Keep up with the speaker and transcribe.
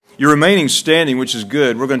You're remaining standing, which is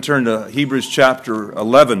good. We're going to turn to Hebrews chapter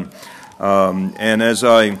 11. And as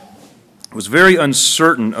I was very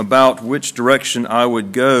uncertain about which direction I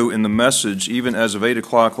would go in the message, even as of 8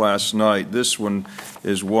 o'clock last night, this one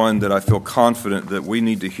is one that I feel confident that we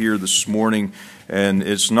need to hear this morning. And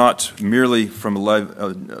it's not merely from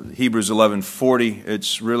Hebrews 11:40.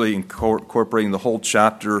 It's really incorporating the whole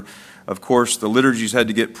chapter. Of course, the liturgies had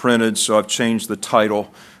to get printed, so I've changed the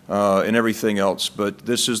title and everything else. But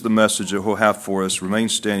this is the message that we'll have for us. Remain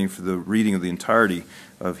standing for the reading of the entirety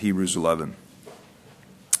of Hebrews 11.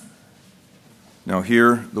 Now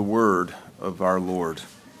hear the word of our Lord.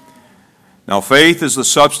 Now faith is the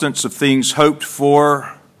substance of things hoped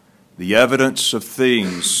for, the evidence of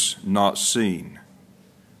things not seen.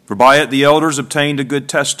 For by it the elders obtained a good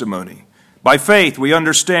testimony. By faith we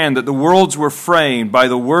understand that the worlds were framed by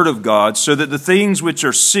the word of God, so that the things which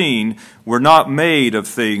are seen were not made of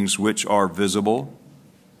things which are visible.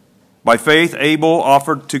 By faith Abel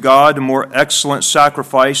offered to God a more excellent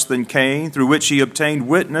sacrifice than Cain, through which he obtained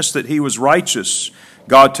witness that he was righteous,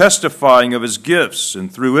 God testifying of his gifts,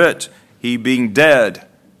 and through it he, being dead,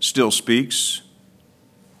 still speaks.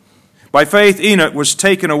 By faith Enoch was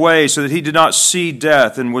taken away so that he did not see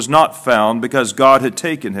death, and was not found, because God had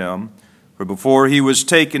taken him. For before he was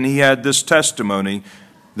taken, he had this testimony,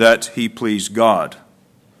 that he pleased God.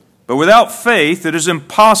 But without faith it is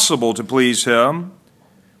impossible to please him.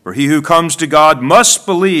 For he who comes to God must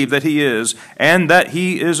believe that he is, and that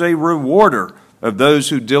he is a rewarder of those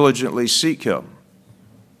who diligently seek him.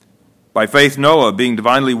 By faith Noah, being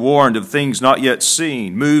divinely warned of things not yet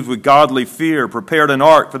seen, moved with godly fear, prepared an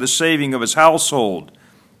ark for the saving of his household,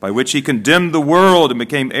 by which he condemned the world and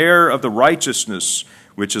became heir of the righteousness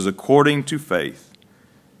which is according to faith.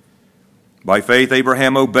 By faith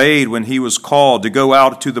Abraham obeyed when he was called to go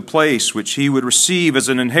out to the place which he would receive as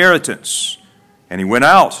an inheritance. And he went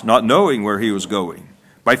out, not knowing where he was going.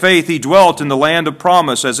 By faith he dwelt in the land of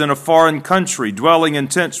promise, as in a foreign country, dwelling in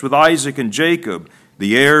tents with Isaac and Jacob,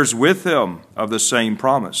 the heirs with him of the same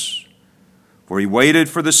promise. For he waited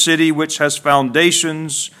for the city which has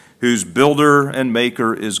foundations, whose builder and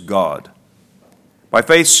maker is God. By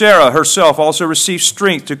faith Sarah herself also received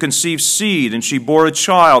strength to conceive seed, and she bore a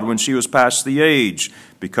child when she was past the age,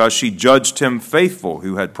 because she judged him faithful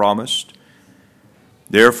who had promised.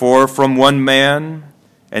 Therefore, from one man,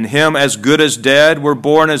 and him as good as dead, were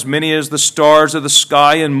born as many as the stars of the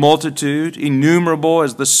sky in multitude, innumerable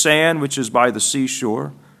as the sand which is by the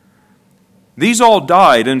seashore. These all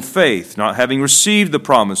died in faith, not having received the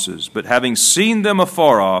promises, but having seen them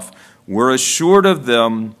afar off, were assured of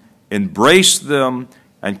them, embraced them,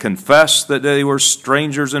 and confessed that they were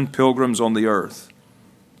strangers and pilgrims on the earth.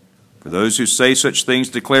 For those who say such things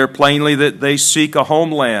declare plainly that they seek a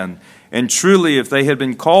homeland. And truly, if they had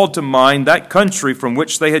been called to mind that country from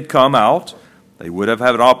which they had come out, they would have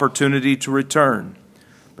had an opportunity to return.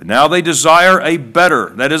 But now they desire a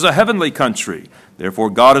better, that is, a heavenly country. Therefore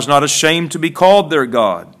God is not ashamed to be called their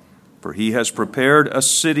God, for he has prepared a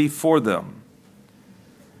city for them.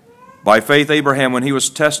 By faith Abraham, when he was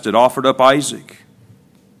tested, offered up Isaac.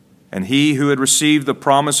 And he who had received the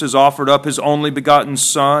promises offered up his only begotten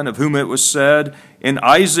son, of whom it was said, "In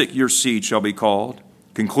Isaac your seed shall be called,"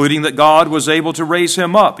 concluding that God was able to raise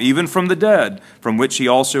him up, even from the dead, from which he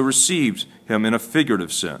also received him in a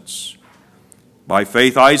figurative sense. By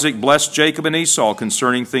faith Isaac blessed Jacob and Esau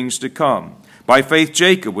concerning things to come. By faith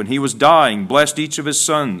Jacob, when he was dying, blessed each of his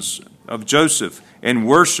sons of Joseph, and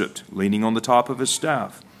worshipped, leaning on the top of his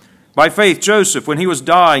staff. By faith Joseph, when he was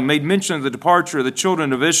dying, made mention of the departure of the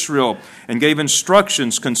children of Israel, and gave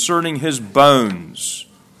instructions concerning his bones.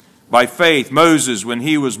 By faith, Moses, when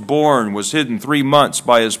he was born, was hidden 3 months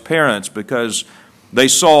by his parents because they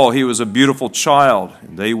saw he was a beautiful child,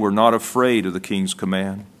 and they were not afraid of the king's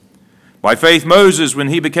command. By faith, Moses, when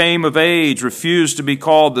he became of age, refused to be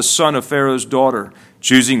called the son of Pharaoh's daughter,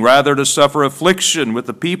 choosing rather to suffer affliction with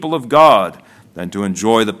the people of God than to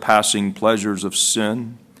enjoy the passing pleasures of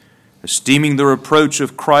sin, esteeming the reproach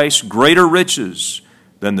of Christ greater riches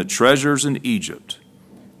than the treasures in Egypt,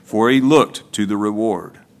 for he looked to the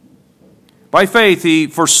reward. By faith he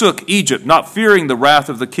forsook Egypt, not fearing the wrath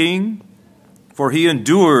of the king, for he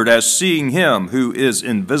endured as seeing him who is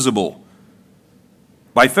invisible.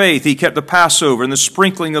 By faith he kept the Passover and the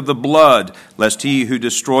sprinkling of the blood, lest he who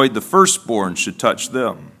destroyed the firstborn should touch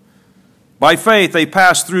them. By faith they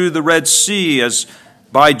passed through the Red Sea as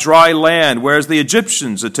by dry land, whereas the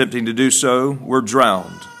Egyptians, attempting to do so, were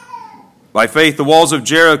drowned. By faith the walls of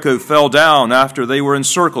Jericho fell down after they were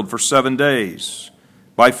encircled for 7 days.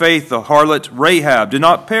 By faith the harlot Rahab did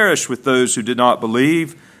not perish with those who did not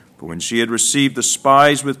believe, but when she had received the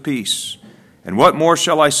spies with peace, And what more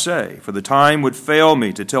shall I say? For the time would fail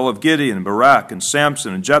me to tell of Gideon and Barak and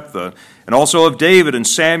Samson and Jephthah, and also of David and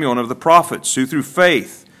Samuel and of the prophets, who through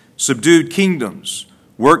faith subdued kingdoms,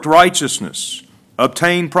 worked righteousness,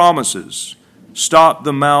 obtained promises, stopped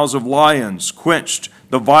the mouths of lions, quenched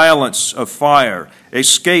the violence of fire,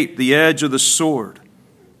 escaped the edge of the sword.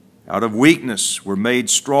 Out of weakness were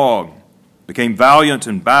made strong, became valiant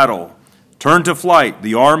in battle, turned to flight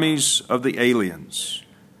the armies of the aliens.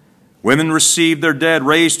 Women received their dead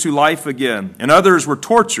raised to life again, and others were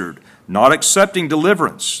tortured, not accepting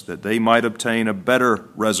deliverance, that they might obtain a better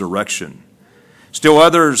resurrection. Still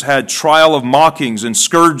others had trial of mockings and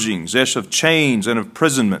scourgings, as of chains and of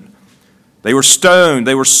imprisonment. They were stoned,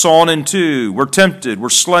 they were sawn in two, were tempted, were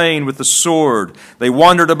slain with the sword. They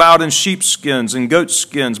wandered about in sheepskins and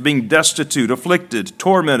goatskins, being destitute, afflicted,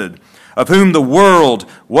 tormented, of whom the world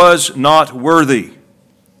was not worthy.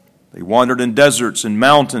 They wandered in deserts and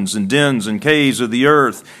mountains and dens and caves of the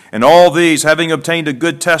earth. And all these, having obtained a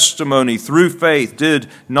good testimony through faith, did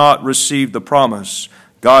not receive the promise,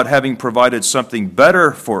 God having provided something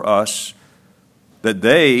better for us, that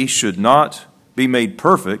they should not be made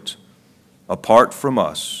perfect apart from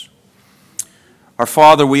us. Our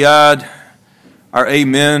Father, we add our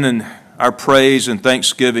amen and our praise and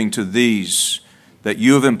thanksgiving to these that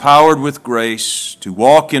you have empowered with grace to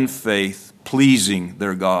walk in faith, pleasing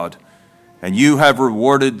their God, and you have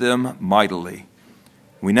rewarded them mightily.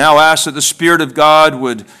 We now ask that the Spirit of God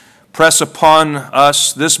would press upon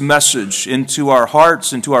us this message into our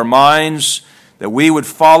hearts, into our minds, that we would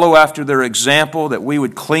follow after their example, that we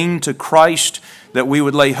would cling to Christ, that we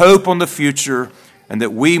would lay hope on the future, and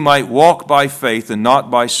that we might walk by faith and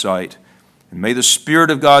not by sight. And may the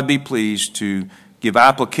Spirit of God be pleased to give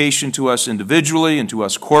application to us individually and to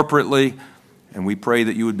us corporately. And we pray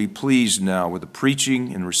that you would be pleased now with the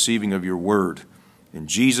preaching and receiving of your word. In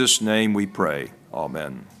Jesus' name we pray.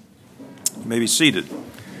 Amen. You may be seated.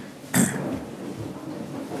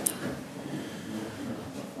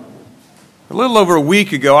 A little over a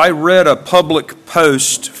week ago, I read a public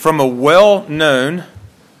post from a well-known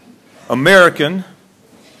American,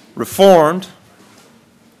 Reformed,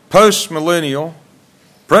 post-millennial,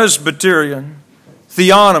 Presbyterian,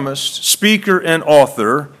 theonomist, speaker, and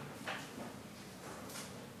author,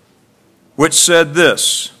 which said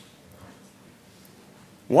this: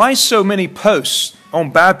 why so many posts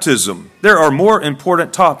on baptism? There are more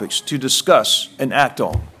important topics to discuss and act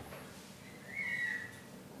on.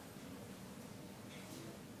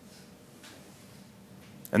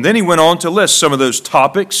 And then he went on to list some of those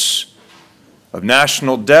topics of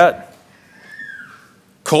national debt,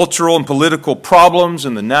 cultural and political problems,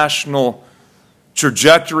 and the national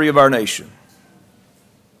trajectory of our nation.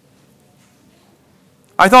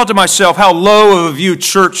 I thought to myself how low of a view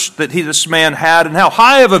church that this man had, and how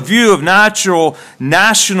high of a view of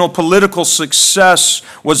national political success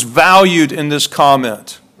was valued in this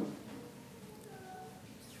comment.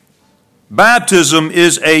 Baptism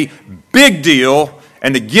is a big deal,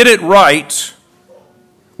 and to get it right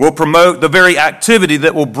will promote the very activity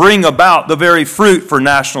that will bring about the very fruit for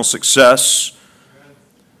national success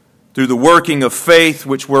through the working of faith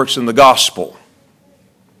which works in the gospel.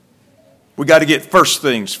 We got to get first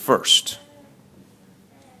things first.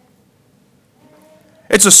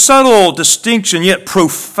 It's a subtle distinction, yet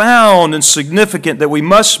profound and significant, that we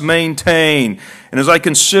must maintain. And as I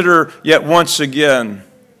consider yet once again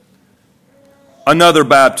another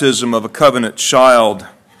baptism of a covenant child,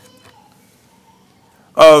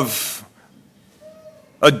 of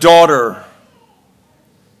a daughter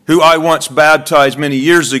who I once baptized many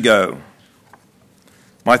years ago,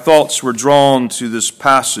 my thoughts were drawn to this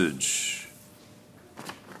passage.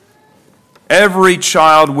 Every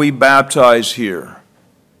child we baptize here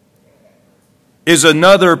is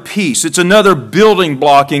another piece. It's another building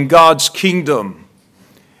block in God's kingdom.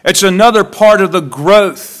 It's another part of the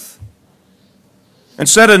growth. And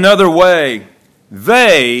said another way,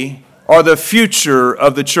 they are the future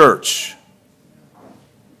of the church.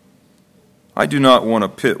 I do not want to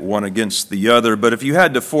pit one against the other, but if you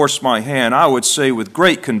had to force my hand, I would say with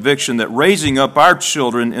great conviction that raising up our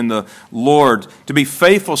children in the Lord to be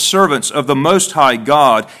faithful servants of the Most High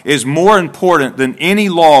God is more important than any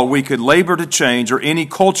law we could labor to change or any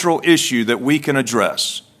cultural issue that we can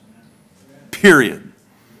address. Period.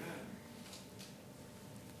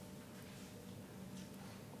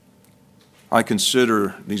 I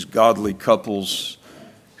consider these godly couples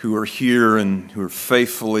who are here and who are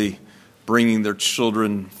faithfully bringing their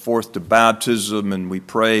children forth to baptism, and we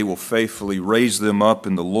pray will faithfully raise them up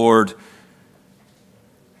in the Lord.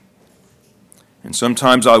 And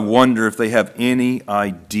sometimes I wonder if they have any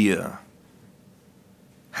idea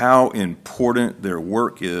how important their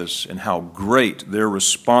work is and how great their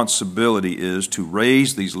responsibility is to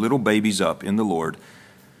raise these little babies up in the Lord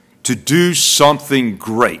to do something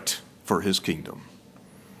great for His kingdom.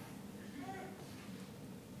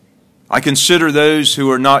 I consider those who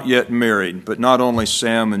are not yet married, but not only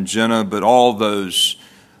Sam and Jenna, but all those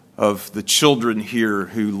of the children here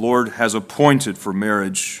who Lord has appointed for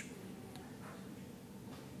marriage.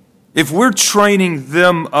 If we're training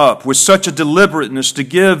them up with such a deliberateness to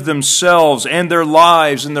give themselves and their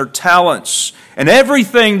lives and their talents and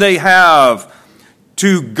everything they have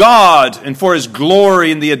to God and for His glory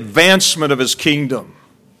and the advancement of His kingdom,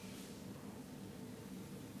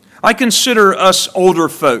 I consider us older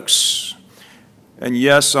folks, and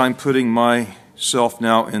yes, I'm putting myself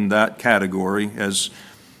now in that category as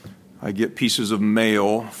I get pieces of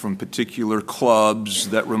mail from particular clubs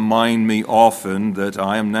that remind me often that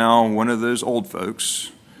I am now one of those old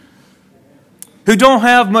folks who don't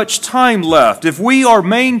have much time left. If we are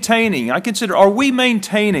maintaining, are we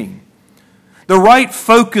maintaining the right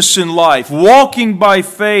focus in life, walking by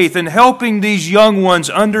faith and helping these young ones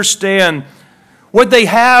understand what they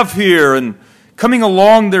have here and coming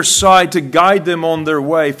along their side to guide them on their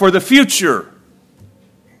way for the future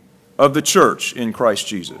of the church in Christ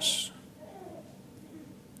Jesus?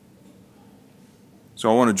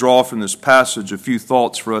 So I want to draw from this passage a few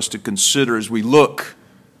thoughts for us to consider as we look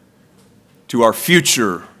to our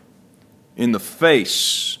future in the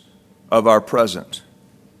face of our present.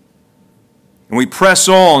 And we press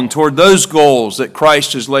on toward those goals that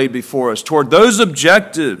Christ has laid before us, toward those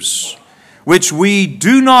objectives which we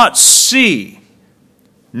do not see,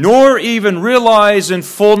 nor even realize in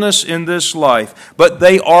fullness in this life, but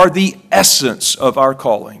they are the essence of our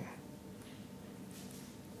calling.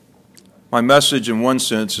 My message, in one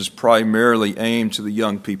sense, is primarily aimed to the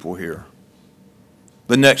young people here,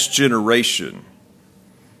 the next generation,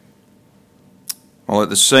 while at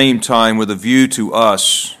the same time with a view to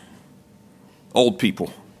us, old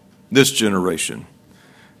people, this generation,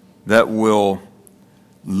 that will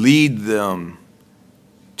lead them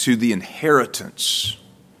to the inheritance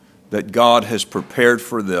that God has prepared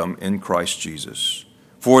for them in Christ Jesus,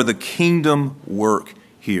 for the kingdom work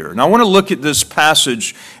here. Now I want to look at this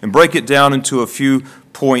passage and break it down into a few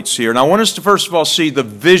points here. And I want us to first of all see the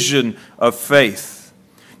vision of faith.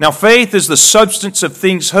 Now faith is the substance of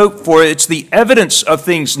things hoped for. It's the evidence of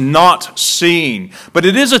things not seen. But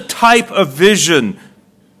it is a type of vision.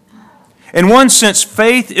 In one sense,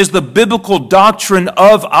 faith is the biblical doctrine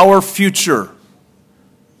of our future.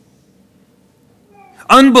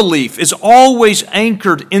 Unbelief is always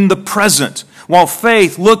anchored in the present, while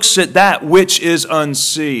faith looks at that which is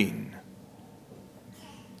unseen.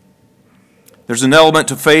 There's an element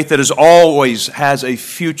to faith that always has a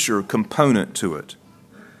future component to it.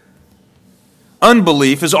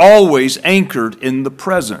 Unbelief is always anchored in the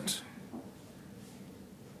present.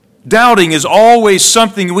 Doubting is always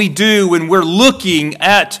something we do when we're looking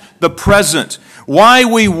at the present. Why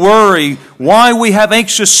we worry, why we have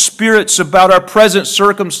anxious spirits about our present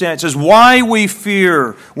circumstances, why we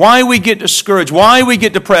fear, why we get discouraged, why we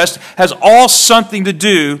get depressed, has all something to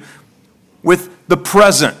do with the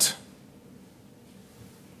present.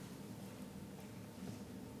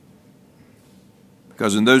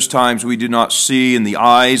 Because in those times we do not see in the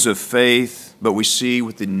eyes of faith, but we see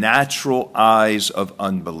with the natural eyes of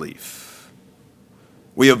unbelief.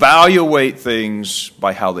 We evaluate things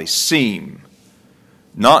by how they seem,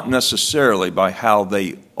 not necessarily by how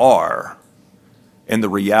they are and the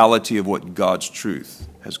reality of what God's truth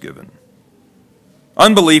has given.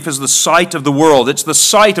 Unbelief is the sight of the world. It's the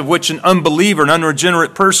sight of which an unbeliever, an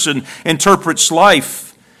unregenerate person interprets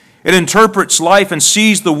life. It interprets life and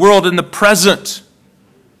sees the world in the present.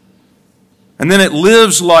 And then it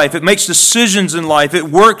lives life. It makes decisions in life. It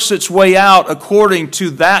works its way out according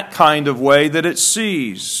to that kind of way that it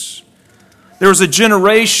sees. There was a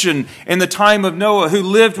generation in the time of Noah who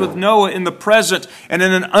lived with Noah in the present and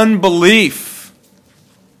in an unbelief.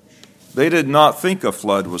 They did not think a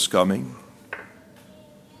flood was coming.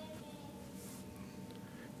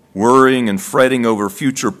 Worrying and fretting over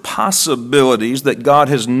future possibilities that God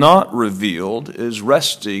has not revealed is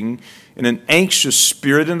resting in an anxious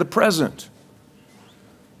spirit in the present.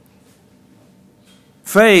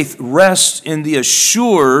 Faith rests in the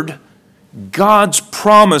assured God's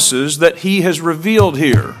promises that He has revealed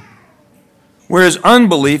here, whereas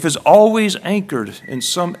unbelief is always anchored in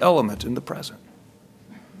some element in the present.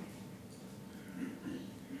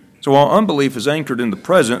 So while unbelief is anchored in the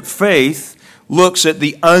present, faith looks at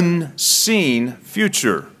the unseen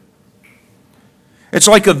future. It's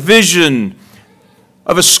like a vision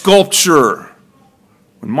of a sculpture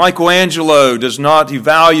When Michelangelo does not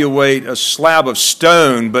evaluate a slab of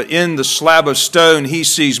stone, but in the slab of stone he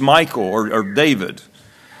sees Michael or David.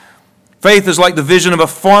 Faith is like the vision of a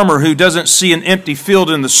farmer who doesn't see an empty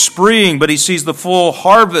field in the spring, but he sees the full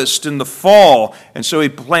harvest in the fall, and so he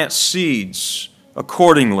plants seeds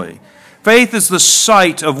accordingly. Faith is the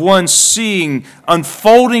sight of one seeing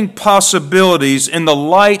unfolding possibilities in the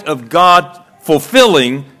light of God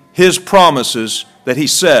fulfilling His promises that He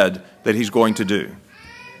said that He's going to do.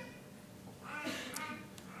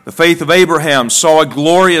 The faith of Abraham saw a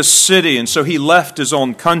glorious city, and so he left his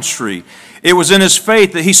own country. It was in his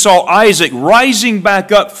faith that he saw Isaac rising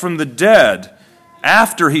back up from the dead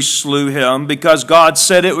after he slew him, because God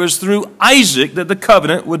said it was through Isaac that the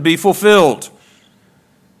covenant would be fulfilled.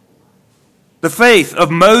 The faith of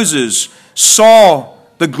Moses saw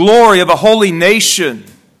the glory of a holy nation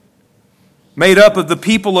made up of the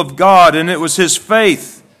people of God, and it was his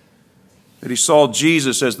faith that he saw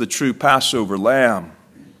Jesus as the true Passover lamb.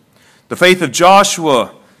 The faith of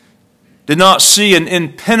Joshua did not see an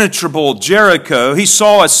impenetrable Jericho. He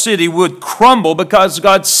saw a city would crumble because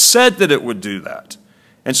God said that it would do that.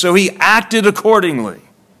 And so he acted accordingly.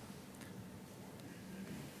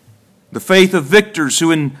 The faith of victors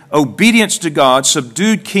who in obedience to God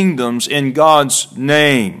subdued kingdoms in God's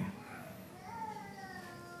name.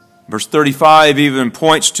 Verse 35 even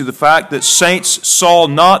points to the fact that saints saw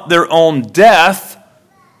not their own death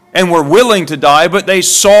and were willing to die, but they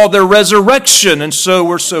saw their resurrection, and so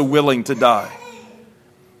were so willing to die.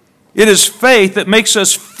 It is faith that makes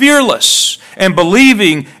us fearless and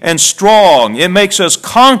believing and strong. It makes us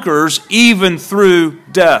conquerors even through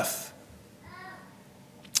death.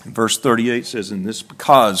 Verse 38 says, "And this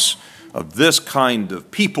because of this kind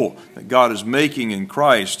of people that God is making in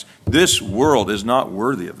Christ, this world is not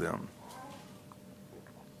worthy of them."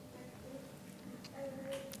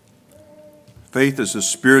 Faith is a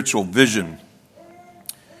spiritual vision.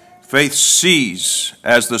 Faith sees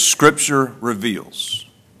as the Scripture reveals.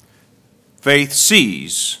 Faith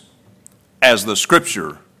sees as the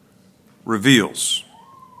Scripture reveals.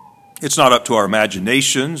 It's not up to our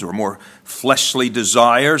imaginations or more fleshly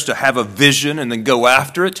desires to have a vision and then go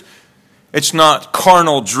after it. It's not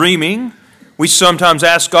carnal dreaming. We sometimes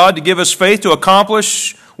ask God to give us faith to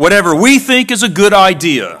accomplish whatever we think is a good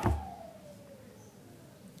idea.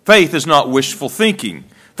 Faith is not wishful thinking.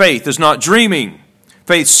 Faith is not dreaming.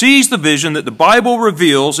 Faith sees the vision that the Bible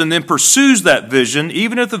reveals and then pursues that vision,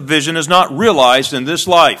 even if the vision is not realized in this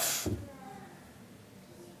life.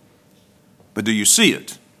 But do you see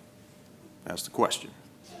it? That's the question.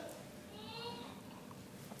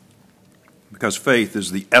 Because faith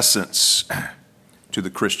is the essence to the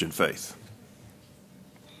Christian faith.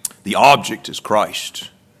 The object is Christ.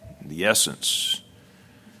 The essence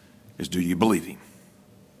is, do you believe Him?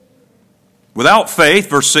 Without faith,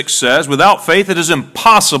 verse 6 says, without faith it is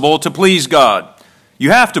impossible to please God.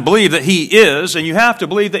 You have to believe that He is, and you have to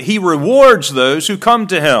believe that He rewards those who come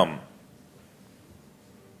to Him.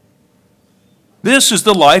 This is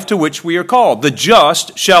the life to which we are called. The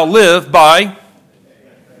just shall live by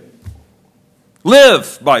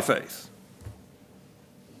faith.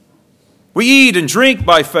 We eat and drink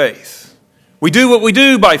by faith. We do what we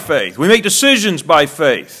do by faith. We make decisions by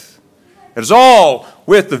faith. It is all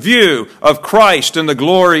with the view of Christ and the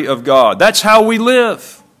glory of God. That's how we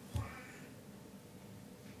live.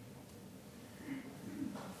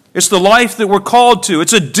 It's the life that we're called to.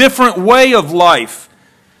 It's a different way of life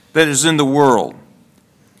that is in the world.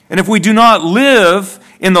 And if we do not live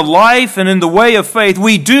in the life and in the way of faith,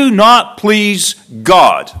 we do not please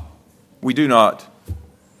God. We do not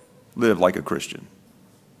live like a Christian.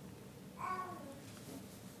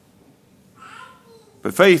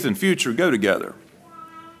 But faith and future go together.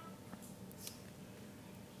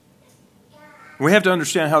 We have to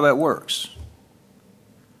understand how that works.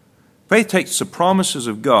 Faith takes the promises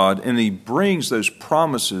of God and He brings those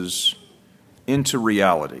promises into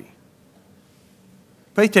reality.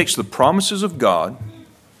 Faith takes the promises of God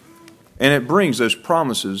and it brings those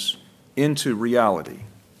promises into reality.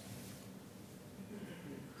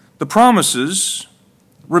 The promises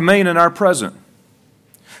remain in our present.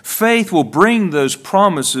 Faith will bring those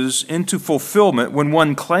promises into fulfillment when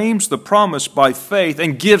one claims the promise by faith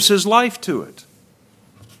and gives his life to it.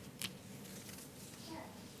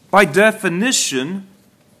 By definition,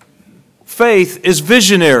 faith is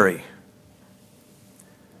visionary.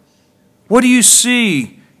 What do you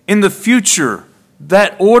see in the future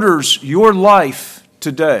that orders your life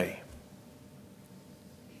today?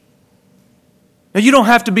 Now, you don't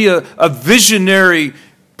have to be a visionary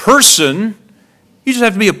person. You just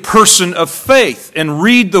have to be a person of faith and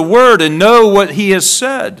read the Word and know what He has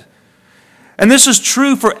said. And this is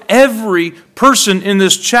true for every person in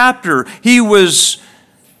this chapter. He was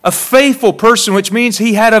a faithful person, which means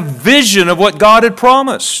he had a vision of what God had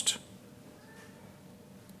promised.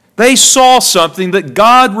 They saw something that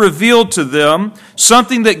God revealed to them,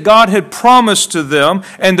 something that God had promised to them,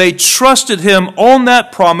 and they trusted Him on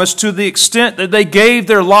that promise to the extent that they gave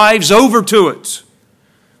their lives over to it,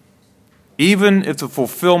 even if the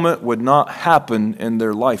fulfillment would not happen in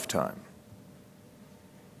their lifetime.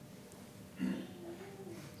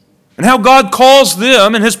 And how God calls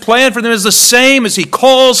them and His plan for them is the same as He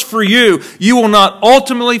calls for you. You will not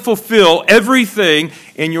ultimately fulfill everything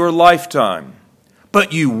in your lifetime,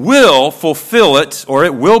 but you will fulfill it, or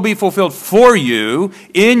it will be fulfilled for you,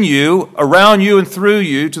 in you, around you, and through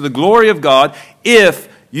you, to the glory of God, if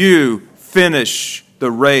you finish the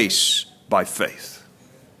race by faith.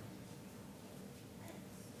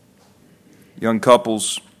 Young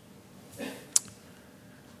couples,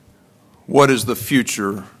 what is the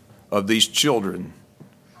future of these children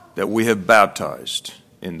that we have baptized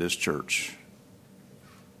in this church?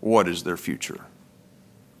 What is their future?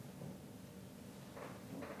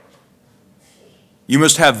 You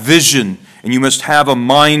must have vision and you must have a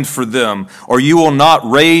mind for them, or you will not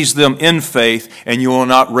raise them in faith and you will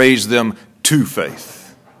not raise them to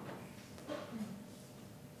faith.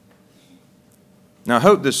 Now, I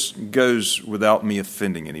hope this goes without me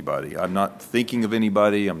offending anybody. I'm not thinking of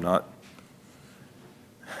anybody.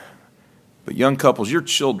 But young couples, your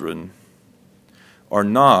children are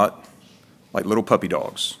not like little puppy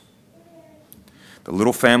dogs. The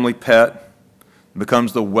little family pet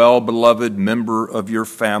becomes the well-beloved member of your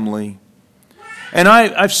family. And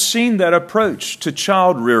I've seen that approach to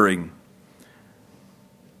child rearing.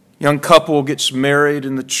 Young couple gets married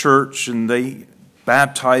in the church and they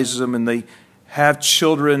baptize them and they have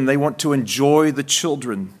children. They want to enjoy the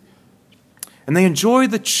children. And they enjoy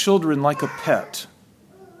the children like a pet.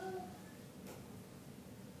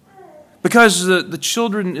 Because the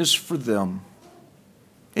children is for them.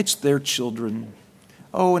 It's their children.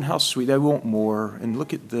 Oh, and how sweet. I want more. And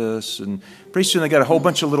look at this. And pretty soon they got a whole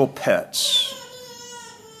bunch of little pets.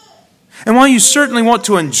 And while you certainly want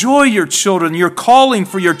to enjoy your children, your calling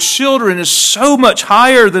for your children is so much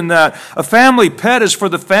higher than that. A family pet is for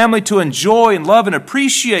the family to enjoy and love and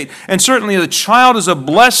appreciate. And certainly the child is a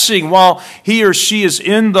blessing while he or she is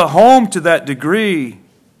in the home to that degree.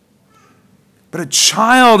 But a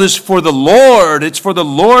child is for the Lord. It's for the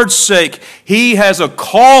Lord's sake. He has a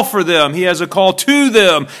call for them. He has a call to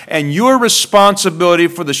them. And your responsibility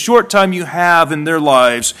for the short time you have in their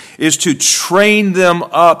lives is to train them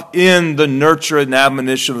up in the nurture and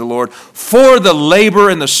admonition of the Lord for the labor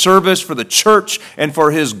and the service for the church and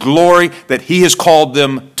for His glory that He has called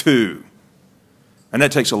them to. And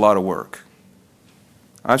that takes a lot of work.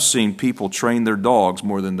 I've seen people train their dogs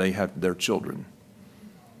more than they have their children.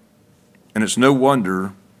 And it's no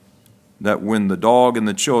wonder that when the dog and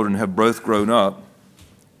the children have both grown up,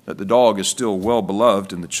 that the dog is still well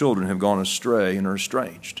beloved and the children have gone astray and are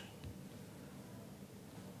estranged.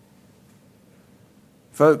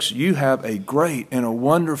 Folks, you have a great and a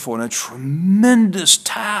wonderful and a tremendous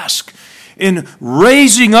task in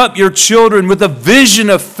raising up your children with a vision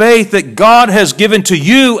of faith that God has given to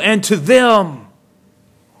you and to them.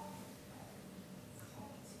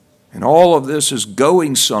 And all of this is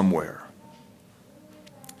going somewhere.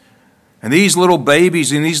 And these little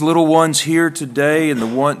babies and these little ones here today, and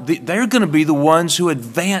they're going to be the ones who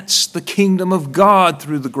advance the kingdom of God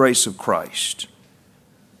through the grace of Christ.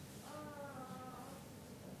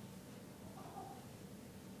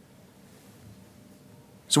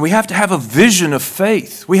 So we have to have a vision of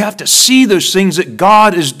faith. We have to see those things that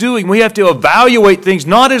God is doing. We have to evaluate things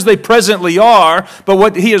not as they presently are, but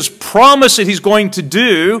what He has promised that He's going to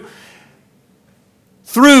do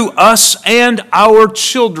through us and our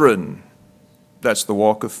children. That's the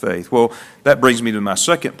walk of faith. Well, that brings me to my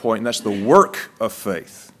second point, and that's the work of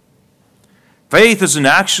faith. Faith is an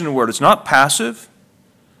action word. It's not passive.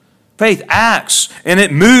 Faith acts, and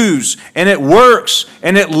it moves, and it works,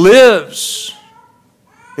 and it lives.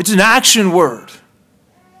 It's an action word.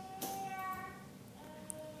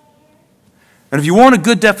 And if you want a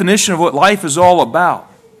good definition of what life is all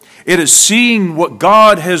about, it is seeing what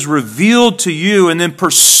God has revealed to you and then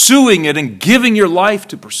pursuing it and giving your life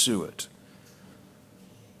to pursue it.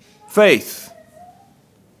 Faith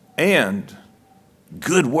and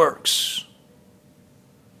good works.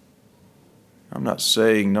 I'm not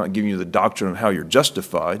giving you the doctrine of how you're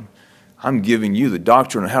justified. I'm giving you the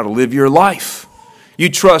doctrine of how to live your life. You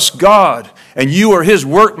trust God, and you are His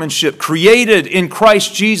workmanship, created in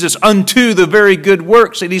Christ Jesus unto the very good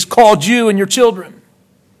works that He's called you and your children.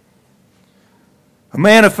 A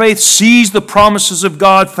man of faith sees the promises of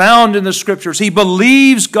God found in the Scriptures. He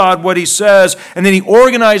believes God what He says, and then he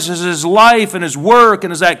organizes his life and his work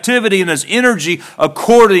and his activity and his energy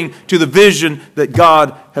according to the vision that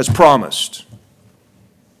God has promised.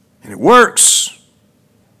 And it works.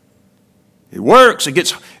 It works. It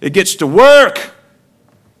gets to work.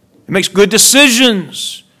 It makes good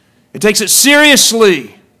decisions. It takes it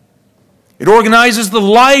seriously. It organizes the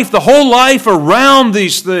whole life around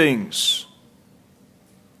these things.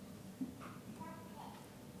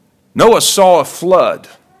 Noah saw a flood,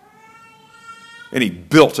 and he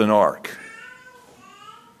built an ark.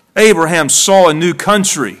 Abraham saw a new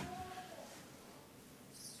country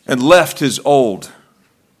and left his old.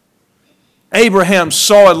 Abraham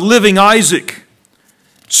saw a living Isaac,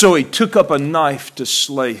 so he took up a knife to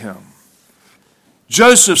slay him.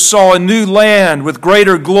 Joseph saw a new land with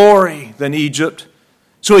greater glory than Egypt,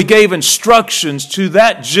 so he gave instructions to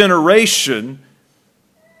that generation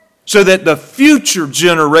so that the future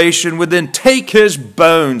generation would then take his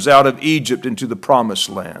bones out of Egypt into the promised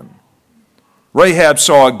land. Rahab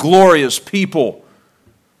saw a glorious people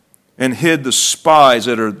and hid the spies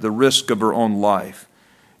at the risk of her own life.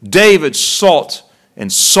 David sought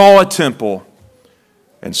and saw a temple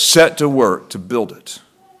and set to work to build it.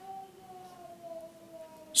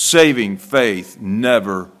 Saving faith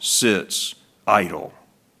never sits idle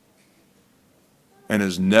and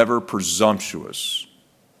is never presumptuous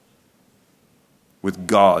with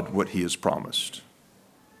God what He has promised.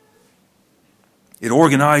 It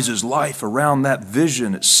organizes life around that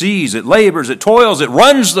vision. It sees, it labors, it toils, it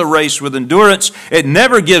runs the race with endurance. It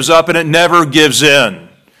never gives up and it never gives in.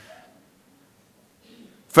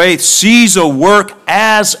 Faith sees a work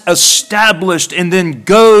as established and then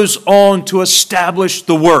goes on to establish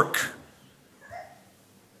the work.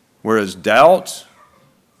 Whereas doubt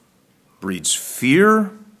breeds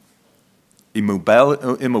fear,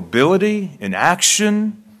 immobility,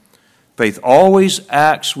 inaction. Faith always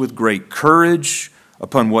acts with great courage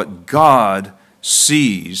upon what God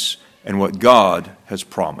sees and what God has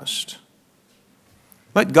promised.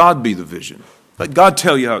 Let God be the vision. Let God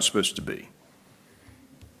tell you how it's supposed to be.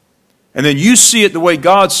 And then you see it the way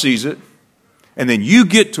God sees it, and then you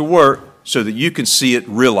get to work so that you can see it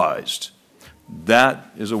realized.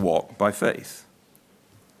 That is a walk by faith.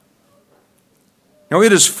 Now,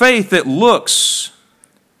 it is faith that looks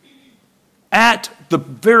at the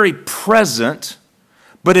very present,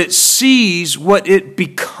 but it sees what it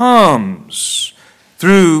becomes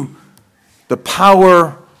through the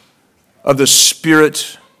power of the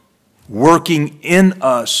Spirit working in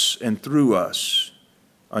us and through us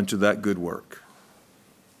unto that good work.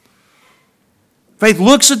 Faith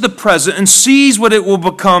looks at the present and sees what it will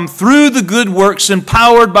become through the good works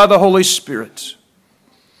empowered by the Holy Spirit.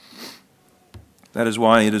 That is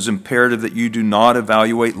why it is imperative that you do not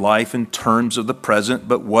evaluate life in terms of the present,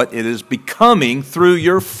 but what it is becoming through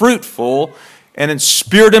your fruitful and in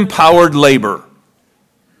Spirit-empowered labor.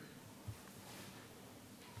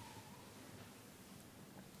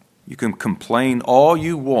 You can complain all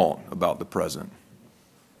you want about the present.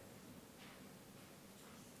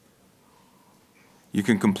 You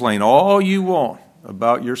can complain all you want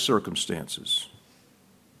about your circumstances.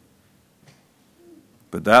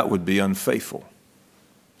 But that would be unfaithful.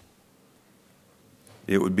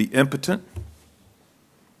 It would be impotent.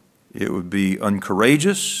 It would be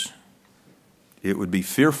uncourageous. It would be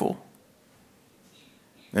fearful.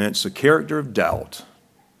 And it's the character of doubt.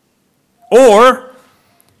 Or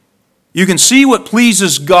you can see what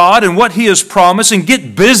pleases God and what He has promised and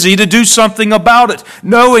get busy to do something about it,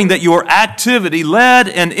 knowing that your activity, led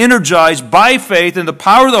and energized by faith and the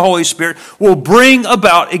power of the Holy Spirit, will bring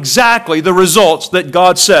about exactly the results that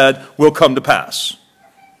God said will come to pass.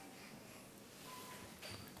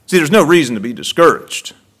 See, there's no reason to be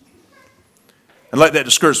discouraged. And let that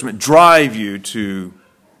discouragement drive you to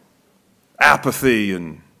apathy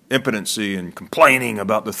and impotency and complaining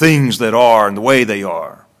about the things that are and the way they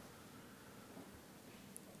are.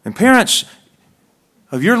 And parents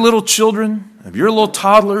of your little children, of your little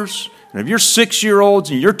toddlers, and of your 6-year-olds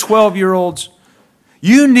and your 12-year-olds,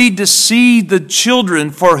 you need to see the children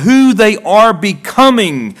for who they are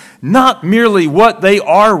becoming, not merely what they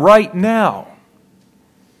are right now.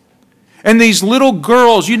 And these little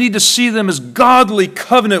girls, you need to see them as godly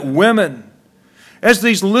covenant women, as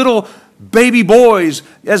these little baby boys,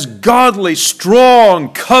 as godly,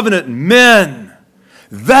 strong covenant men.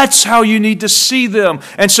 That's how you need to see them.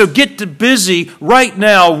 And so get busy right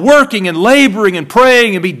now, working and laboring and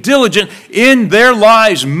praying and be diligent in their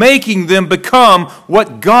lives, making them become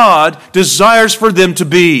what God desires for them to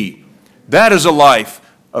be. That is a life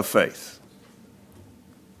of faith.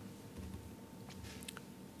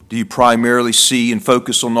 Do you primarily see and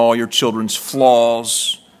focus on all your children's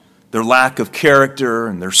flaws, their lack of character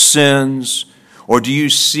and their sins? Or do you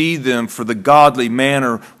see them for the godly man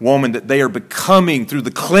or woman that they are becoming through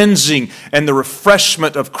the cleansing and the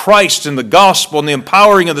refreshment of Christ and the gospel and the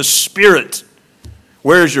empowering of the Spirit?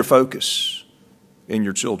 Where is your focus in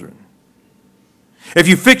your children? If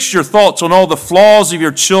you fix your thoughts on all the flaws of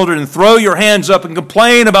your children and throw your hands up and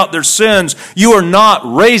complain about their sins, you are not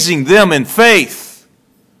raising them in faith.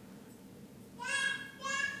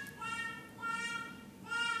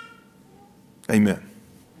 Amen.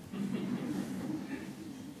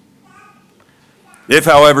 If,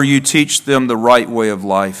 however, you teach them the right way of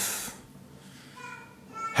life,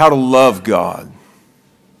 how to love God,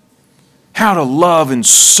 how to love and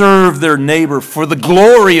serve their neighbor for the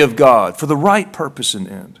glory of God, for the right purpose and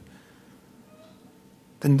end,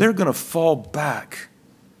 then they're going to fall back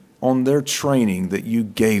on their training that you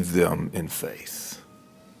gave them in faith.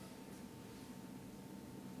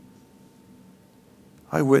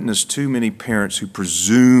 I witness too many parents who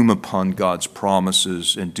presume upon God's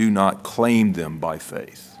promises and do not claim them by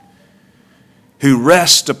faith, who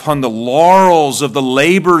rest upon the laurels of the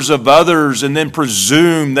labors of others and then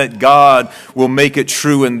presume that God will make it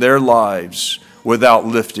true in their lives without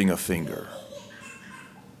lifting a finger.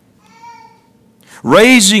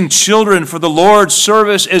 Raising children for the Lord's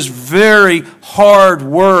service is very hard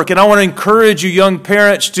work, and I want to encourage you, young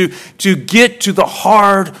parents, to get to the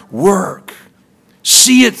hard work.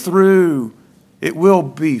 See it through. It will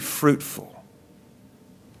be fruitful.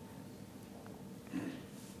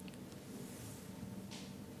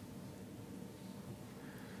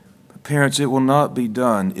 But parents, it will not be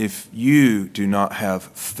done if you do not have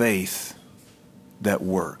faith that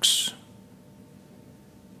works.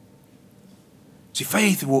 See,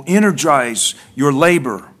 faith will energize your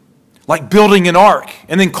labor, like building an ark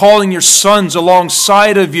and then calling your sons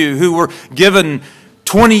alongside of you who were given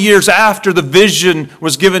 20 years after the vision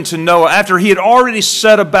was given to Noah, after he had already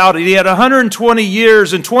set about it. He had 120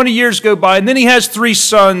 years, and 20 years go by, and then he has 3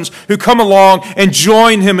 sons who come along and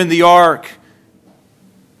join him in the ark.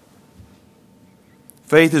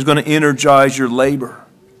 Faith is going to energize your labor.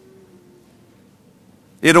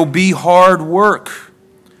 It'll be hard work,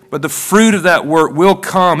 but the fruit of that work will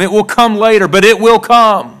come. It will come later, but it will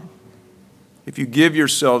come. If you give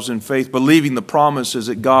yourselves in faith, believing the promises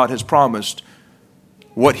that God has promised,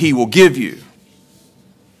 what He will give you,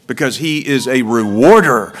 because He is a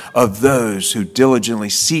rewarder of those who diligently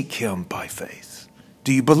seek Him by faith.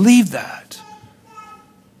 Do you believe that?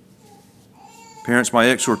 Parents,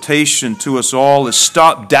 my exhortation to us all is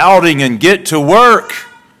stop doubting and get to work.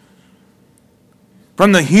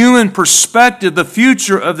 From the human perspective, the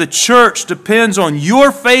future of the church depends on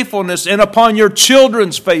your faithfulness and upon your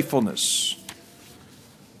children's faithfulness.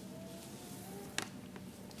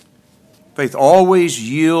 Faith always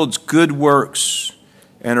yields good works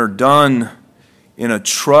and are done in a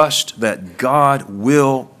trust that God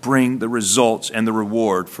will bring the results and the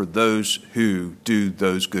reward for those who do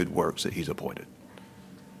those good works that He's appointed.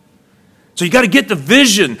 So you got to get the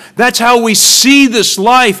vision. That's how we see this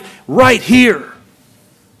life right here.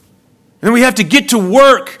 And we have to get to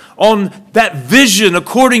work on that vision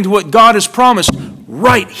according to what God has promised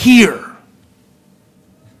right here.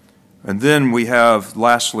 And then we have,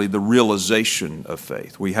 lastly, the realization of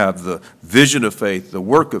faith. We have the vision of faith, the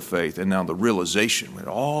work of faith, and now the realization. It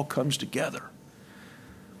all comes together.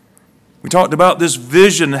 We talked about this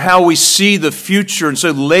vision, how we see the future, and so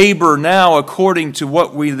labor now according to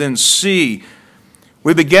what we then see.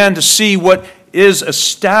 We began to see what is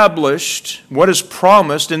established, what is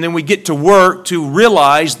promised, and then we get to work to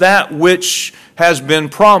realize that which has been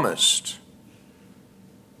promised.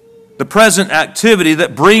 The present activity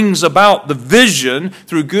that brings about the vision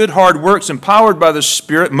through good hard works empowered by the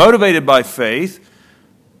Spirit, motivated by faith.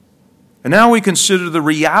 And now we consider the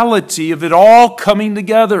reality of it all coming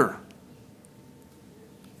together.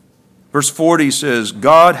 Verse 40 says,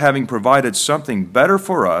 God having provided something better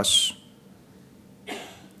for us,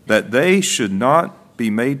 that they should not be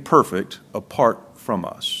made perfect apart from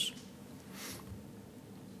us.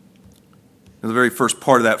 And the very first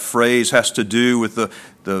part of that phrase has to do with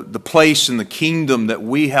the place in the kingdom that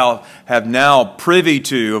we have now privy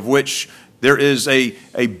to, of which there is a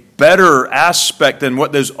better aspect than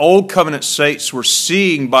what those old covenant saints were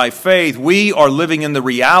seeing by faith. We are living in the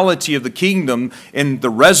reality of the kingdom in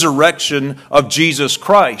the resurrection of Jesus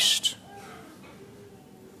Christ.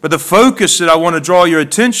 But the focus that I want to draw your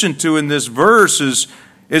attention to in this verse is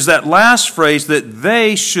that last phrase, that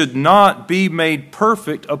they should not be made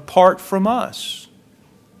perfect apart from us.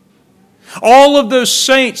 All of those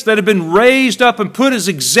saints that have been raised up and put as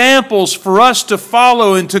examples for us to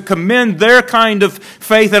follow and to commend their kind of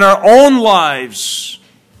faith in our own lives.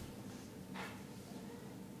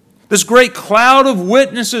 This great cloud of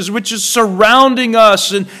witnesses which is surrounding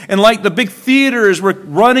us, and like the big theater as we're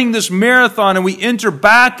running this marathon and we enter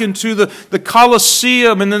back into the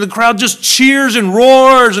Colosseum, and then the crowd just cheers and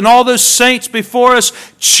roars, and all those saints before us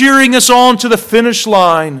cheering us on to the finish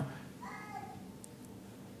line.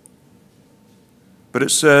 But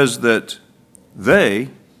it says that they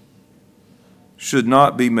should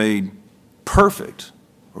not be made perfect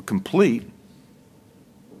or complete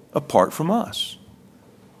apart from us.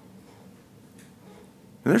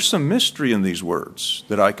 And there's some mystery in these words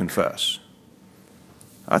that I confess.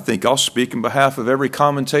 I think I'll speak in behalf of every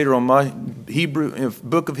commentator on my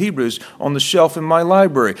book of Hebrews on the shelf in my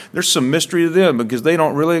library. There's some mystery to them because they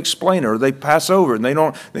don't really explain it, or they pass over and they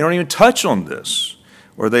don't even touch on this,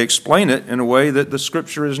 or they explain it in a way that the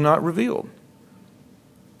Scripture is not revealed.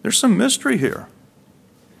 There's some mystery here.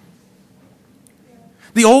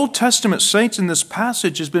 The Old Testament saints in this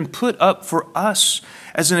passage has been put up for us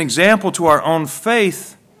as an example to our own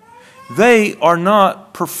faith. They are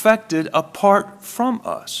not perfected apart from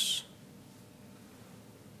us.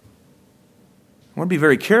 I want to be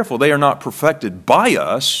very careful. They are not perfected by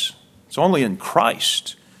us. It's only in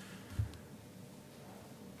Christ.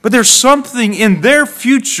 But there's something in their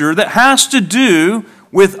future that has to do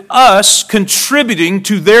with us contributing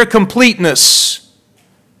to their completeness.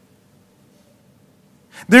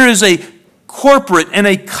 There is a corporate and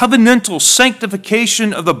a covenantal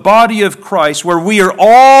sanctification of the body of Christ where we are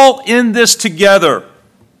all in this together.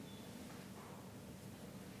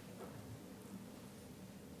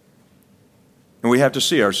 And we have to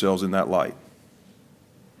see ourselves in that light.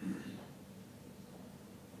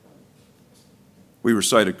 We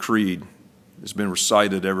recite a creed. It's been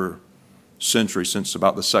recited every century since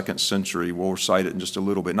about the 2nd century. We'll recite it in just a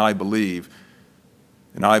little bit. And I believe,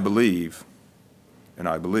 and I believe, and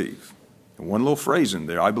I believe. And one little phrase in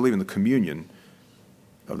there, I believe in the communion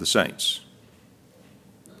of the saints.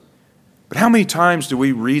 But how many times do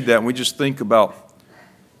we read that and we just think about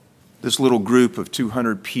this little group of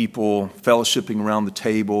 200 people fellowshipping around the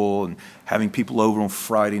table and having people over on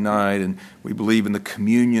Friday night, and we believe in the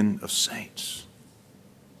communion of saints?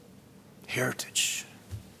 Heritage.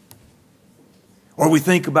 Or we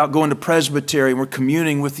think about going to presbytery and we're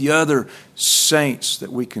communing with the other saints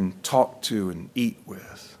that we can talk to and eat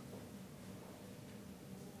with.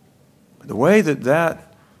 But the way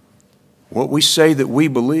that what we say that we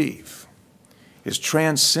believe is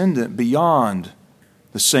transcendent beyond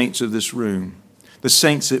the saints of this room, the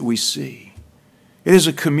saints that we see. It is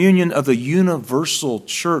a communion of the universal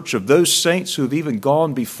church, of those saints who have even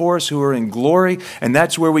gone before us, who are in glory. And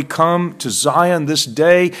that's where we come to Zion this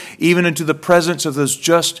day, even into the presence of those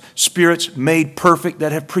just spirits made perfect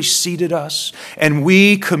that have preceded us. And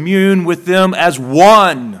we commune with them as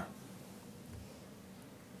one.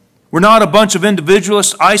 We're not a bunch of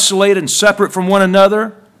individualists isolated and separate from one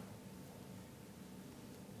another.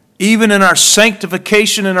 Even in our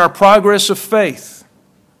sanctification and our progress of faith,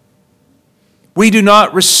 we do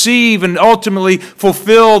not receive and ultimately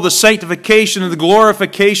fulfill the sanctification and the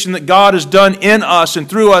glorification that God has done in us and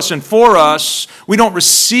through us and for us. We don't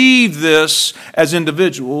receive this as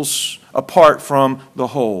individuals apart from the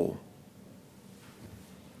whole.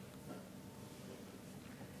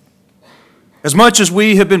 As much as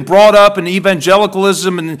we have been brought up in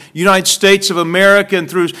evangelicalism in the United States of America and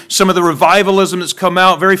through some of the revivalism that's come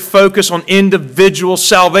out, very focused on individual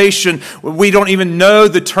salvation, we don't even know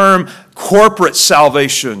the term corporate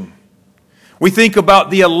salvation. We think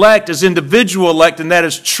about the elect as individual elect, and that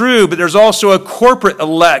is true, but there's also a corporate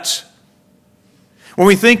elect. When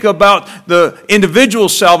we think about the individual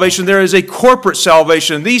salvation, there is a corporate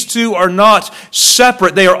salvation. These two are not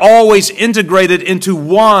separate. They are always integrated into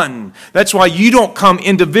one. That's why you don't come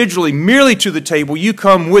individually merely to the table. You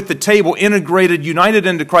come with the table integrated, united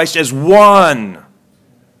into Christ as one.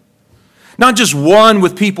 Not just one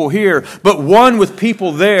with people here, but one with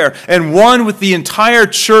people there, and one with the entire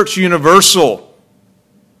church universal.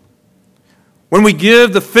 When we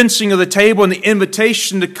give the fencing of the table and the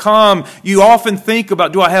invitation to come, you often think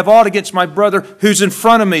about, do I have aught against my brother who's in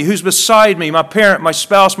front of me, who's beside me, my parent, my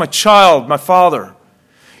spouse, my child, my father?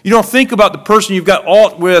 You don't think about the person you've got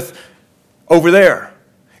aught with over there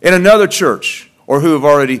in another church or who have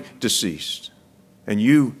already deceased. And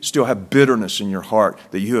you still have bitterness in your heart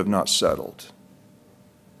that you have not settled.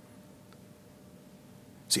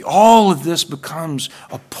 See, all of this becomes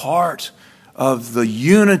a part of the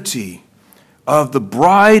unity of the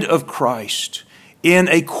bride of Christ in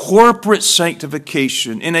a corporate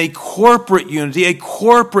sanctification, in a corporate unity, a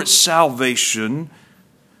corporate salvation,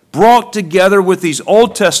 brought together with these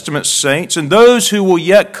Old Testament saints and those who will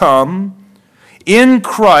yet come. In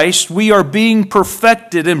Christ, we are being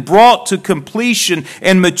perfected and brought to completion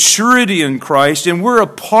and maturity in Christ, and we're a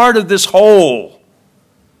part of this whole.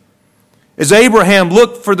 As Abraham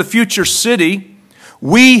looked for the future city,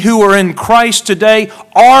 we who are in Christ today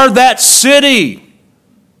are that city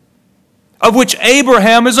of which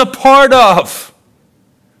Abraham is a part of.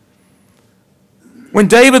 When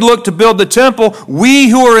David looked to build the temple, we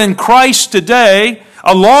who are in Christ today,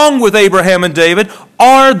 along with Abraham and David,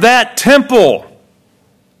 are that temple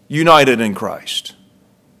united in Christ.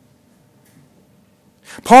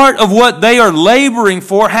 Part of what they are laboring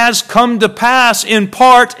for has come to pass in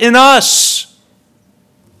part in us.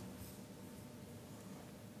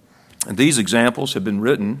 And these examples have been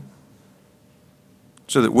written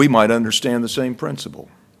so that we might understand the same principle.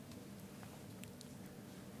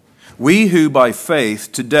 We who by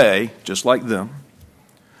faith today, just like them,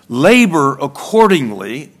 labor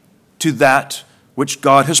accordingly to that which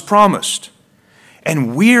God has promised.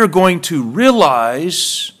 And we are going to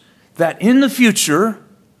realize that in the future,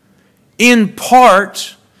 in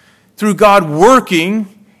part, through God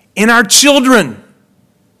working in our children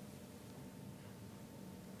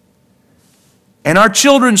and our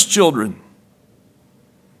children's children,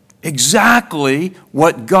 exactly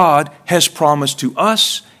what God has promised to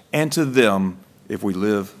us and to them if we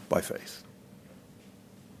live by faith.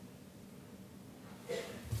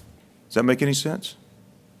 Does that make any sense?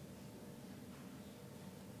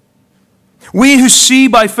 We who see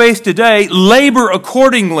by faith today labor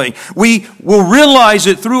accordingly. We will realize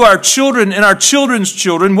it through our children and our children's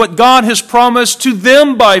children what God has promised to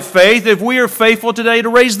them by faith if we are faithful today to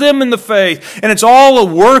raise them in the faith. And it's all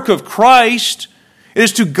a work of Christ. It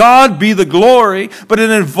is to God be the glory, but it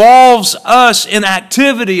involves us in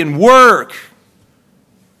activity and work.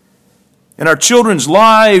 And our children's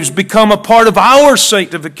lives become a part of our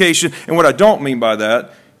sanctification. And what I don't mean by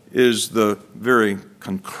that is the very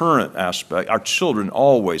concurrent aspect. Our children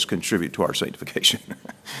always contribute to our sanctification.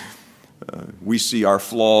 We see our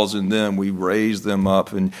flaws in them, we raise them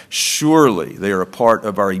up, and surely they are a part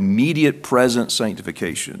of our immediate present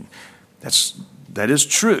sanctification. That is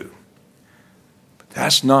true.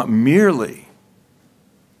 That's not merely.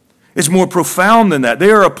 It's more profound than that. They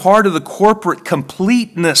are a part of the corporate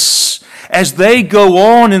completeness as they go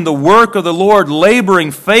on in the work of the Lord,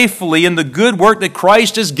 laboring faithfully in the good work that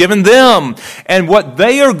Christ has given them. And what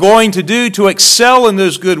they are going to do to excel in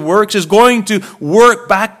those good works is going to work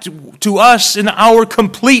back to us in our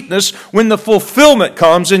completeness when the fulfillment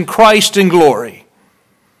comes in Christ in glory.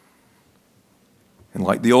 And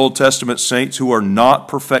like the Old Testament saints who are not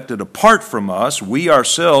perfected apart from us, we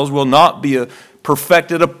ourselves will not be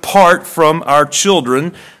perfected apart from our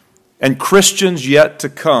children and Christians yet to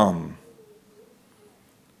come.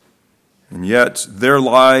 And yet their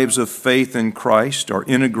lives of faith in Christ are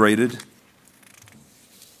integrated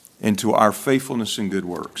into our faithfulness in good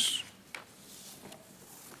works.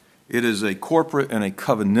 It is a corporate and a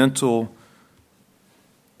covenantal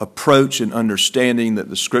approach and understanding that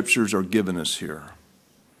the Scriptures are given us here.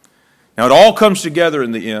 Now, it all comes together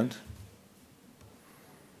in the end.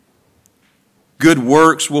 Good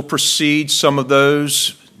works will precede some of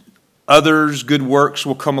those. Others, good works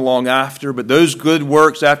will come along after. But those good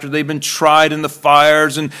works, after they've been tried in the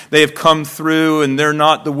fires and they have come through and they're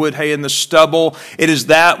not the wood, hay, and the stubble, it is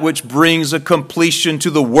that which brings a completion to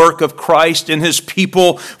the work of Christ and His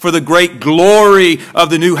people for the great glory of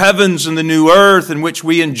the new heavens and the new earth in which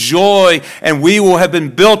we enjoy. And we will have been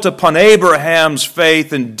built upon Abraham's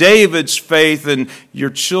faith and David's faith and your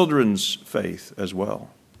children's faith as well.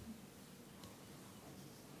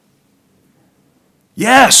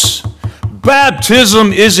 Yes,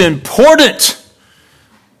 baptism is important.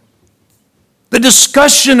 The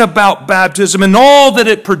discussion about baptism and all that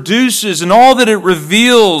it produces and all that it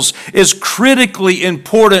reveals is critically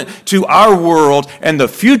important to our world and the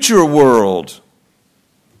future world.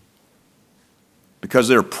 Because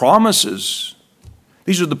they're promises.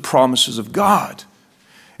 These are the promises of God.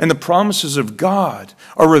 And the promises of God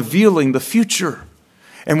are revealing the future.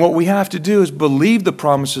 And what we have to do is believe the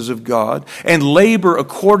promises of God and labor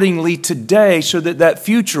accordingly today so that that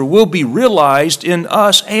future will be realized in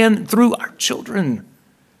us and through our children.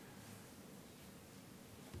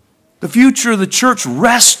 The future of the church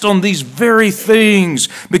rests on these very things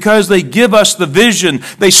because they give us the vision.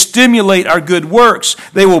 They stimulate our good works.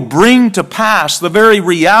 They will bring to pass the very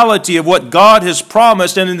reality of what God has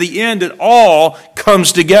promised. And in the end, it all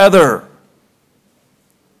comes together.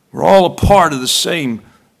 We're all a part of the same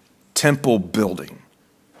temple building,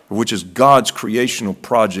 which is God's creational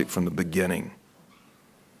project from the beginning.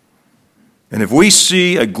 And if we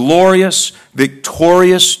see a glorious,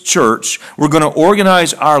 victorious church, we're going to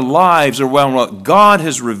organize our lives around what God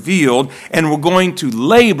has revealed, and we're going to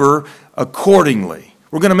labor accordingly.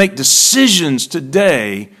 We're going to make decisions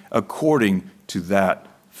today according to that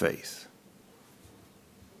faith.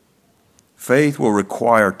 Faith will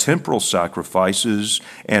require temporal sacrifices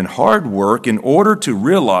and hard work in order to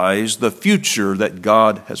realize the future that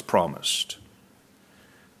God has promised.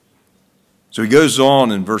 So he goes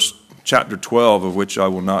on in chapter 12, of which I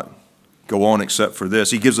will not go on except for this.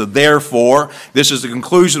 He gives a therefore. This is the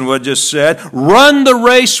conclusion of what I just said. Run the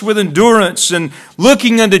race with endurance and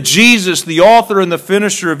looking unto Jesus, the author and the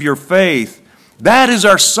finisher of your faith. That is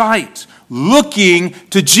our sight, looking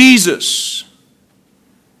to Jesus.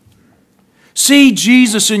 See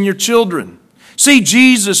Jesus in your children. See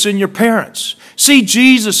Jesus in your parents. See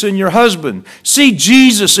Jesus in your husband. See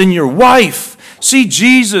Jesus in your wife. See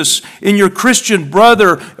Jesus in your Christian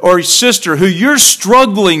brother or sister who you're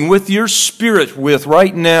struggling with your spirit with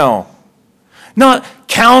right now. Not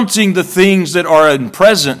counting the things that are in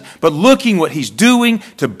present, but looking what he's doing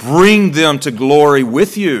to bring them to glory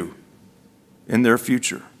with you in their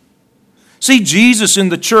future. See Jesus in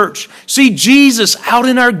the church. See Jesus out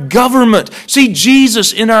in our government. See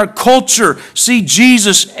Jesus in our culture. See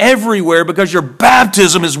Jesus everywhere, because your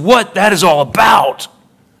baptism is what that is all about.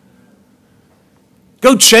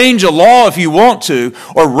 Go change a law if you want to,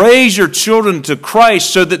 or raise your children to Christ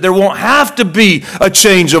so that there won't have to be a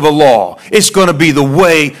change of a law. It's going to be the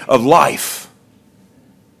way of life.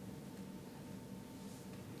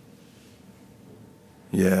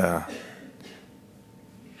 Yeah.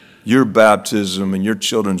 Your baptism and your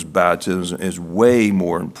children's baptism is way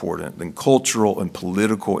more important than cultural and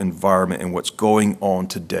political environment and what's going on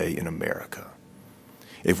today in America.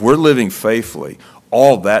 If we're living faithfully,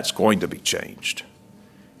 all that's going to be changed.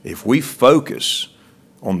 If we focus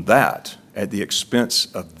on that at the expense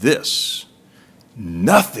of this,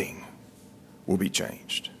 nothing will be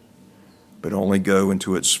changed, but only go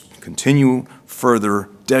into its continual further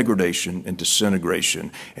degradation and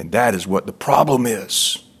disintegration. And that is what the problem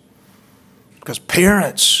is. Because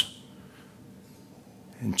parents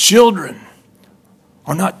and children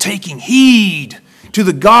are not taking heed to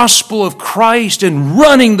the gospel of Christ and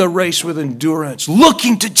running the race with endurance,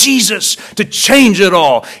 looking to Jesus to change it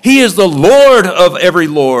all. He is the Lord of every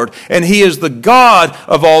Lord, and he is the God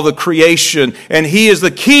of all the creation, and he is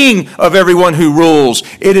the King of everyone who rules.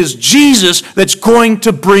 It is Jesus that's going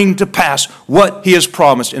to bring to pass what he has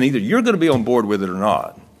promised, and either you're going to be on board with it or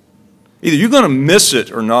not. Either you're going to miss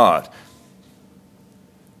it or not.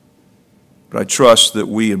 But I trust that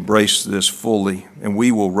we embrace this fully, and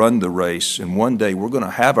we will run the race, and one day we're going to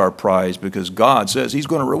have our prize because God says he's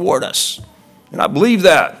going to reward us. And I believe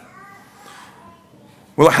that.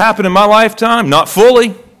 Will it happen in my lifetime? Not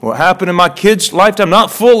fully. Will it happen in my kids' lifetime?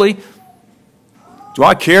 Not fully. Do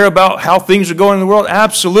I care about how things are going in the world?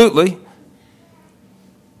 Absolutely.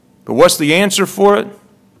 But what's the answer for it?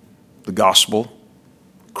 The gospel,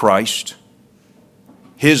 Christ,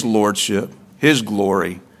 his lordship, his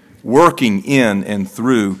glory, working in and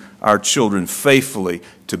through our children faithfully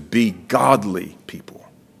to be godly people,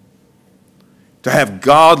 to have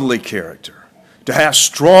godly character, to have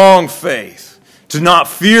strong faith, to not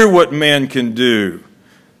fear what man can do,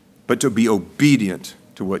 but to be obedient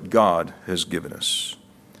to what God has given us.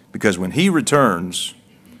 Because when he returns,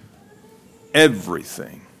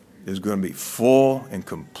 everything is going to be full and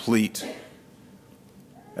complete,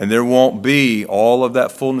 and there won't be all of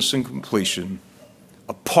that fullness and completion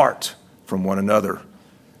apart from one another,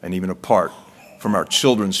 and even apart from our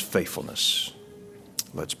children's faithfulness.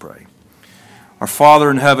 Let's pray. Our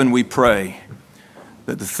Father in heaven, we pray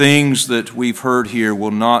that the things that we've heard here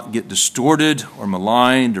will not get distorted or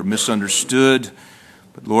maligned or misunderstood,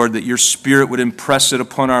 but Lord, that your Spirit would impress it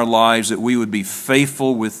upon our lives, that we would be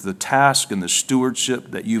faithful with the task and the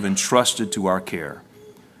stewardship that you've entrusted to our care,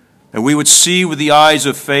 that we would see with the eyes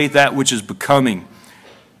of faith that which is becoming,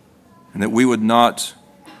 and that we would not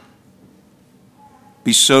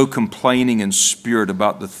be so complaining in spirit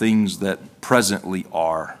about the things that presently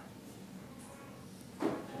are.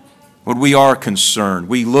 Lord, we are concerned.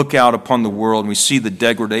 We look out upon the world and we see the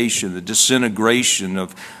degradation, the disintegration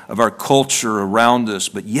of our culture around us,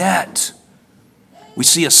 but yet we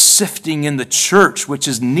see a sifting in the church which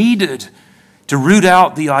is needed to root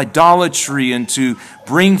out the idolatry and to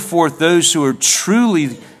bring forth those who are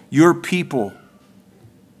truly your people,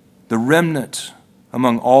 the remnant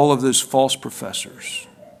among all of those false professors,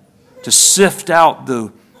 to sift out the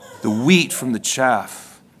wheat from the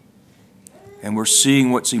chaff. And we're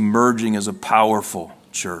seeing what's emerging as a powerful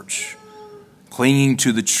church, clinging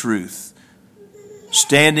to the truth,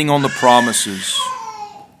 standing on the promises,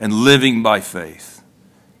 and living by faith.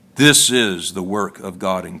 This is the work of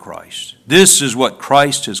God in Christ. This is what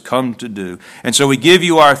Christ has come to do. And so we give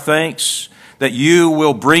you our thanks that you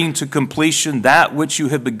will bring to completion that which you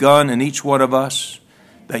have begun in each one of us,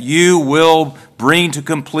 that you will bring to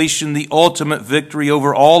completion the ultimate victory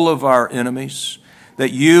over all of our enemies,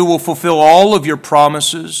 that you will fulfill all of your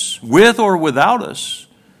promises with or without us,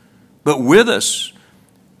 but with us.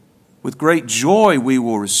 With great joy we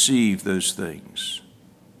will receive those things,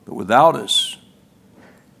 but without us,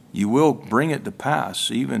 you will bring it to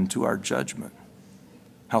pass even to our judgment.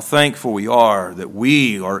 How thankful we are that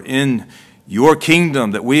we are in your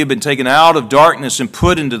kingdom, that we have been taken out of darkness and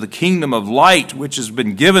put into the kingdom of light, which has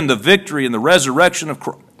been given the victory and the resurrection of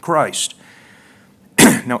Christ.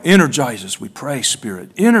 Now energize us, we pray,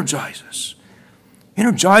 Spirit. Energize us.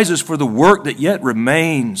 Energize us for the work that yet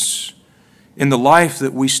remains in the life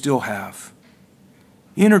that we still have.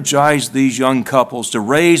 Energize these young couples to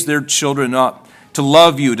raise their children up, to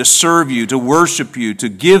love you, to serve you, to worship you, to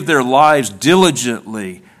give their lives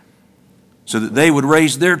diligently so that they would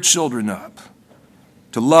raise their children up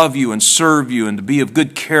to love you and serve you and to be of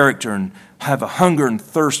good character and have a hunger and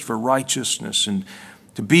thirst for righteousness and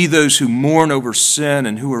to be those who mourn over sin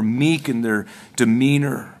and who are meek in their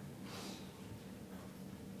demeanor.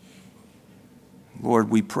 Lord,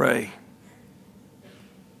 we pray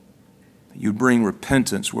that you bring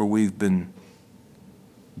repentance where we've been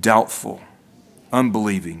doubtful,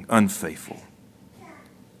 unbelieving, unfaithful,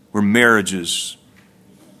 where marriages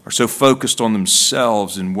are so focused on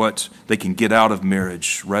themselves and what they can get out of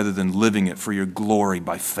marriage rather than living it for your glory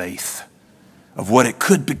by faith of what it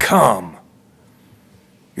could become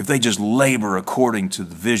if they just labor according to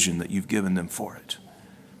the vision that you've given them for it.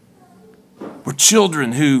 We're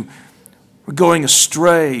children who are going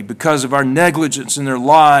astray because of our negligence in their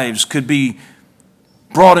lives could be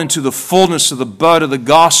brought into the fullness of the bud of the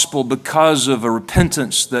gospel because of a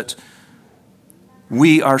repentance that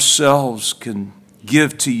we ourselves can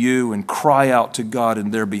give to you and cry out to God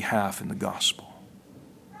in their behalf in the gospel.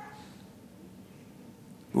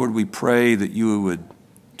 Lord, we pray that you would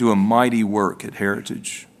do a mighty work at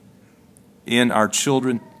Heritage in our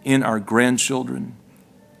children, in our grandchildren,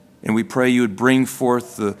 and we pray you would bring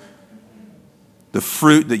forth the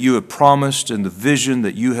fruit that you have promised and the vision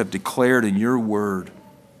that you have declared in your word.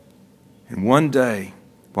 And one day,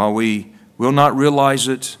 while we will not realize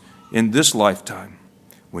it in this lifetime,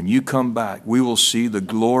 when you come back, we will see the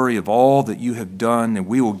glory of all that you have done, and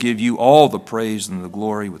we will give you all the praise and the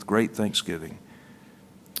glory with great thanksgiving.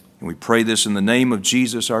 And we pray this in the name of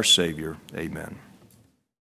Jesus, our Savior. Amen.